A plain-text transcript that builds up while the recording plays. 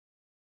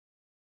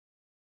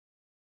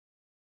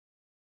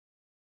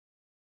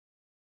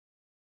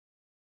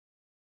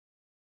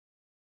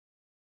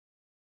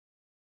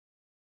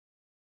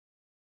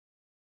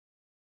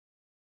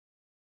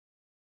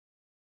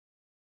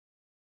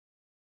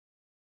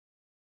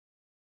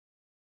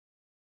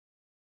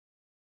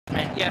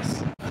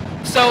Yes.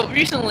 So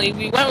recently,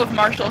 we went with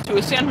Marshall to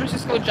a San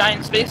Francisco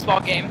Giants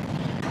baseball game,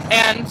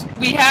 and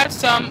we had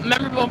some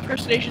memorable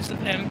impersonations of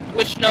him,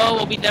 which Noah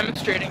will be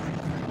demonstrating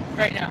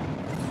right now.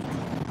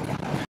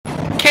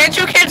 Can't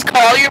you kids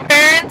call your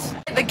parents?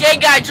 The gay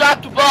guy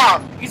dropped the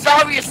ball. He's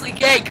obviously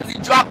gay because he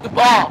dropped the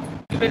ball.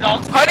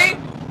 Honey,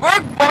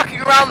 we're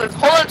walking around this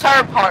whole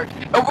entire park,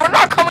 and we're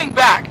not coming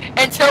back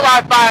until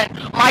I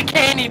find my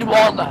candied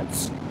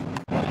walnuts.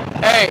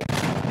 Hey,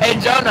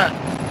 Jonah,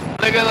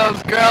 look at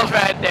those girls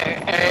right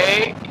there.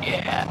 Hey,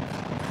 yeah.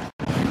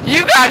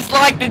 You guys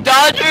like the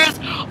Dodgers?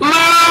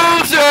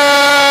 Losers!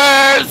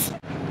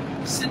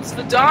 Since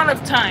the dawn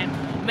of time,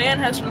 man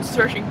has been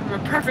searching for a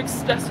perfect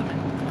specimen.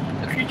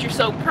 A creature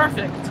so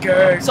perfect,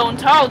 Gay. so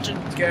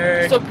intelligent,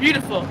 Gay. so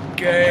beautiful,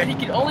 Gay. that he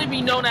can only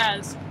be known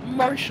as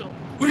Marshall.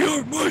 We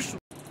are Marshall.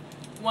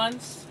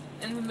 Once,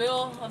 in the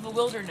middle of the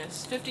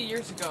wilderness, 50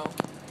 years ago,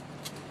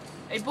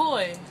 a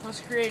boy was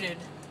created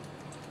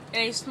in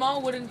a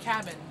small wooden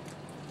cabin.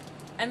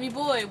 And the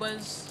boy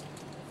was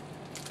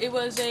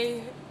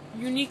a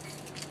unique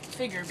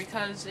figure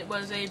because it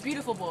was a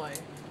beautiful boy.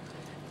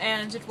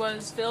 And it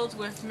was filled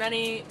with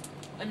many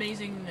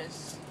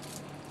amazingness.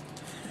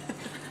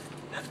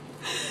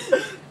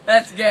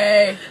 That's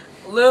gay.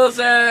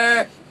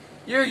 Loser.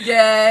 You're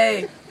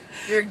gay.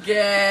 You're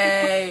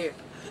gay.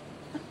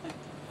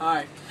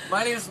 Hi,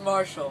 my name is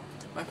Marshall.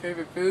 My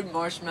favorite food,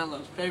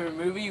 marshmallows. Favorite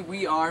movie,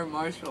 We Are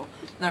Marshall.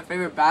 And our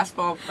favorite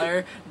basketball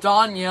player,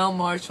 Donyell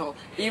Marshall.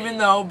 Even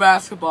though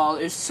basketball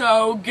is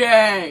so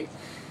gay.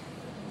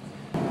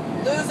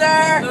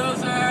 Loser!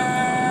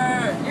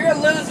 Loser! You're a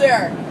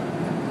loser!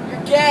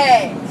 You're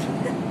gay!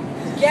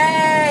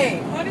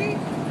 Gay! Honey,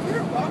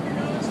 you're walking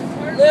on this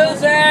entire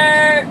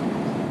Loser!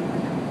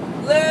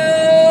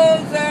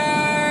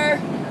 Loser!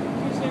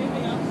 Can you say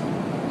anything else?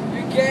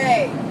 You're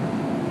gay!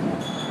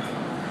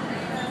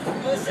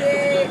 Pussy!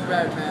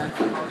 Red man.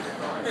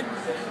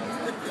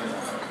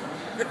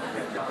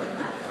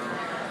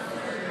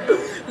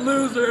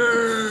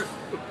 Loser!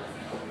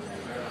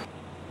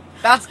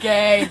 That's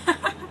gay!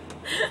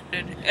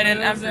 And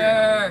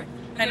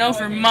I know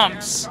for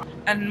months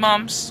and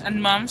months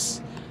and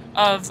months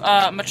of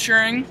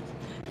maturing,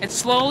 it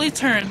slowly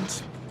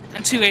turned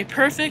into a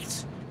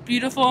perfect,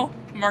 beautiful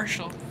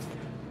Marshall.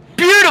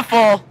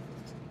 Beautiful!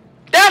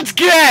 That's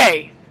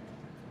gay!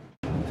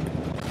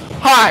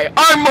 Hi,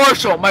 I'm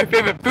Marshall. My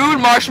favorite food,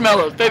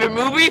 marshmallows. Favorite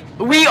movie,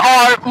 We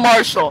Are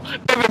Marshall.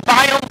 Favorite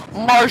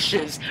biome,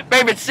 marshes.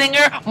 Favorite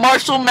singer,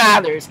 Marshall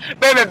Mathers.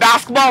 Favorite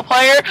basketball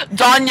player,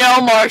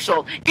 Donyell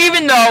Marshall.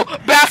 Even though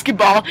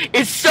basketball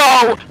is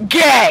so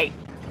gay.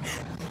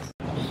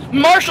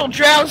 Marshall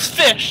drowns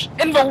fish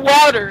in the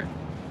water.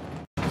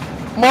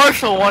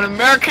 Marshall won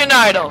American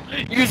Idol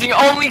using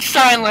only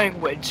sign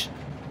language.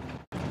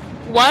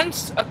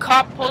 Once, a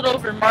cop pulled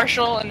over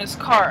Marshall in his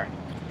car.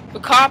 The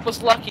cop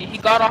was lucky. He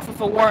got off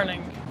with a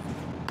warning.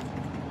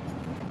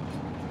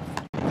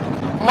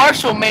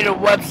 Marshall made a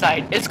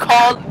website. It's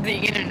called the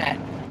Internet.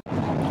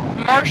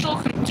 Marshall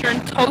can turn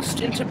toast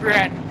into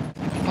bread.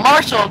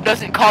 Marshall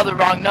doesn't call the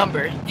wrong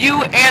number.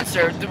 You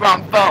answered the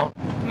wrong phone.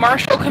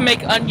 Marshall can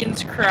make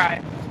onions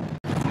cry.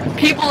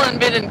 People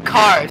invented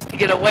cars to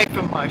get away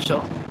from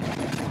Marshall.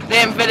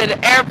 They invented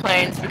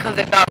airplanes because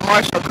they thought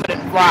Marshall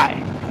couldn't fly.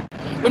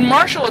 When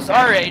Marshall was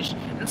our age,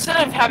 instead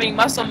of having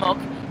muscle milk,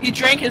 he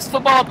drank his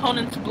football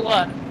opponent's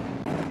blood.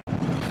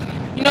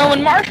 You know,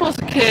 when Marshall was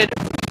a kid,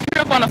 he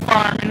grew up on a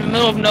farm in the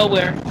middle of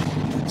nowhere.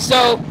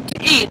 So,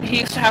 to eat,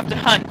 he used to have to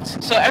hunt.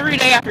 So every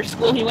day after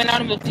school, he went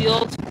out in the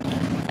field,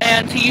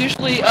 and he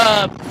usually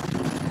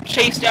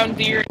chased down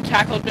deer and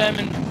tackled them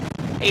and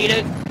ate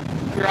it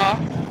raw.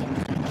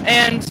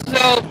 And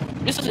so,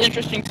 this is an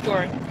interesting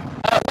story.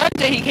 One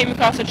day he came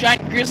across a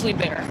giant grizzly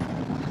bear.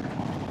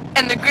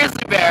 And the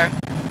grizzly bear,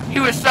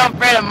 he was so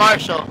afraid of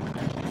Marshall,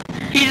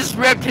 he just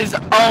ripped his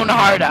own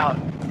heart out.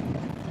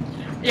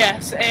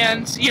 Yes,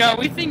 and, you know,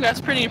 we think that's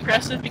pretty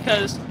impressive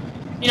because,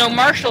 you know,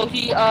 Marshall,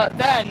 he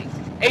then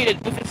ate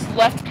it with his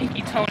left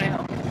pinky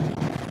toenail.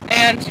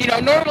 And, you know,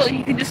 normally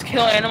he can just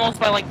kill animals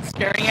by, like,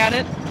 staring at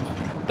it.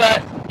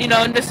 But, you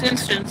know, in this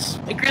instance,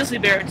 a grizzly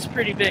bear is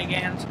pretty big,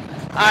 and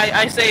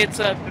I say it's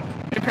an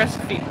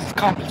impressive feat.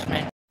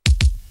 Accomplishment.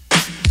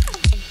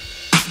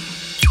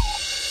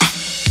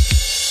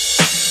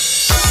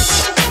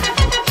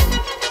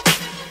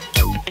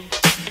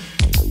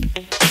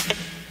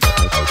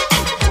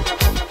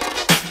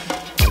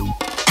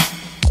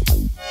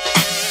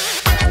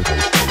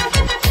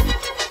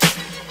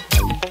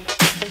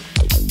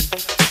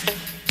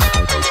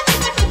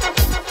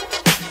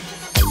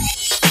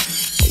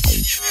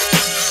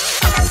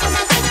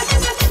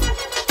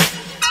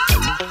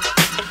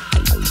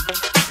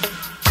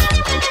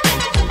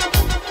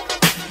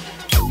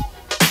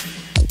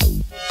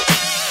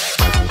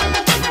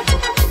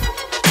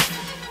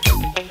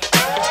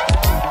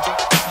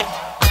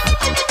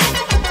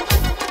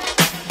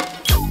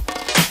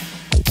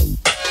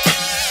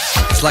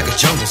 It's like a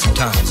jungle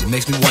sometimes, it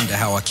makes me wonder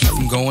how I keep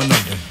from going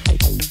under.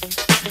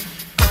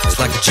 It's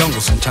like a jungle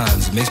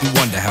sometimes, it makes me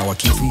wonder how I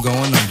keep from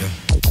going under.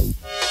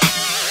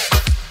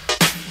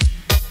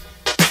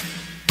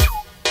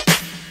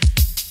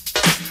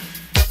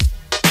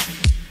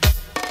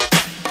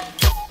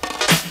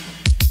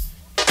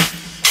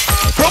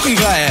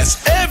 glass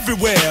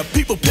everywhere.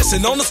 People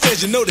pissing on the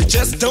stage, you know they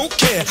just don't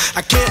care.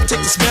 I can't take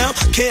the smell,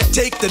 can't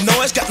take the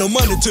noise. Got no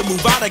money to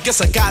move out, I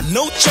guess I got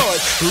no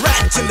choice.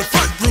 Rats in the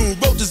front room,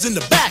 roaches in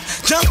the back,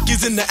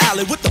 junkies in the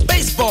alley with the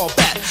baseball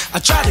bat. I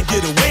tried to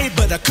get away,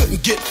 but I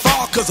couldn't get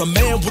far, cause a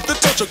man with a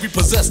tow truck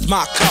repossessed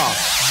my car.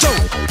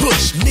 Don't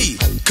push me,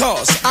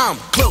 cause I'm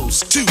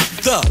close to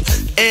the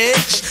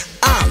edge.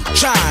 I'm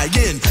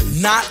trying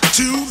not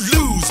to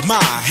lose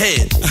my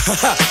head.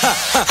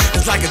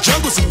 It's like a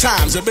jungle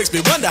sometimes, it makes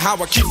me wonder how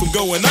I keep from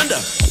going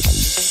under.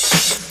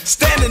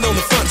 Standing on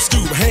the front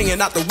stoop,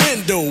 hanging out the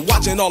window,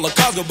 watching all the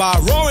cars go by,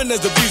 roaring as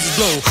the breezes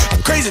blow.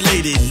 A crazy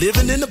lady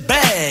living in a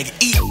bag,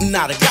 eating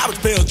out of garbage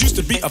pails, used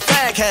to be a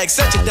fag hag,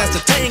 such a dance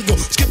to tango,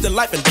 skipped the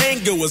life and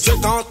dango. A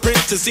zircon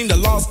princess seemed to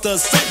lost her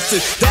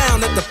senses.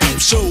 Down at the peep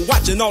show,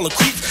 watching all the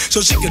creeps,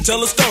 so she can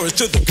tell her stories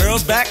to the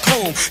girls back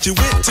home. She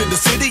went to the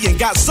city and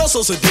got so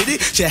did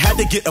it. She had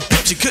to get a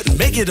pimp, she couldn't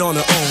make it on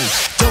her own.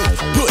 Don't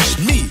push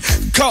me,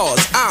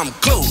 cause I'm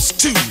close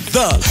to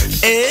the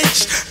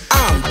edge.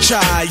 I'm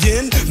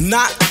trying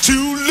not to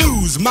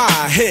lose my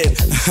head.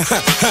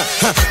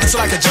 It's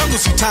like a jungle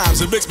sometimes,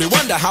 it makes me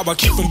wonder how I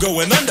keep from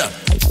going under.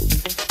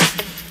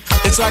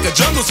 It's like a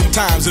jungle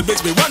sometimes, it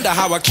makes me wonder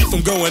how I keep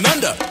from going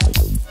under.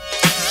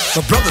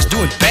 My brother's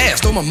doing bad,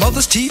 stole my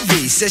mother's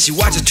TV. Says she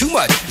watches too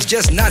much, it's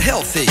just not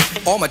healthy.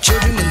 All my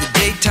children in the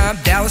daytime,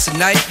 Dallas at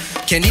night.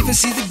 Can't even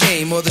see the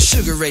game or the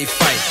Sugar Ray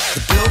fight.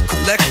 The bill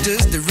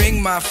collectors, they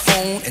ring my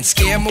phone and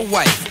scare my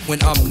wife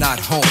when I'm not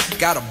home.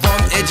 Got a bum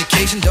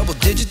education,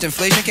 double-digit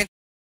inflation. Can't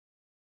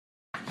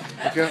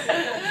Okay.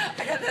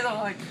 I got that on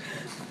like...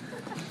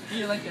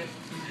 You like it?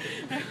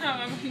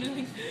 I'm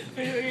doing...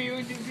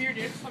 You're doing beer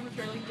dance. I'm gonna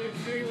try like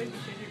very like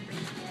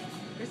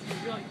this.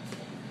 Really...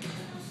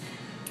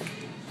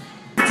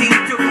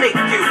 To make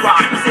you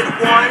rock. You said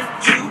 1,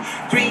 2,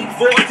 3,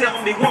 4.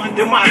 Tell me one,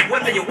 to Mike,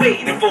 what are you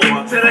waiting for?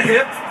 To the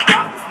hip,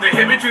 hop, the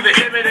hippie to the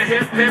hip, the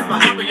hip, hip, the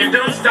hopper, you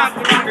don't stop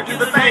the rocker to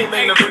the bang,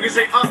 bang, the boogie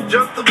say up,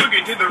 jump the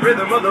boogie to the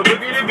rhythm of the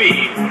boogie to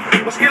beat.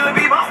 Well, skilla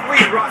bebop, we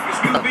rock the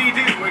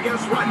Scooby-Doo, and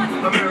guess what?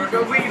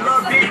 America, we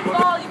love people.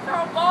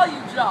 Ball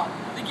you drop.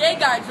 The gay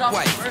guy dropped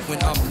wife the first when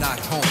one. I'm not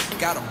home.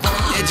 Got a bum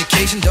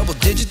education,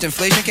 double-digit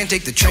inflation. Can't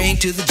take the train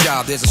to the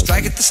job. There's a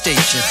strike at the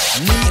station.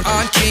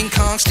 Neon King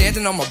Kong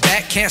standing on my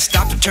back, can't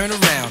stop to turn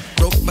around.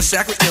 Broke my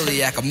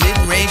sacroiliac, a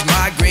mid-range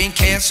migraine,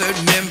 cancer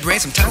membrane.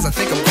 Sometimes I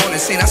think I'm going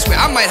insane. I swear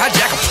I might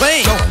hijack a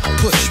plane. Don't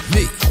push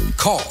me,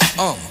 call.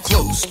 I'm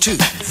close to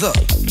the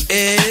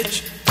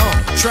edge.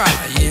 I'm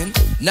trying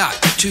not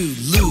to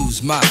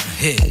lose my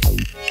head.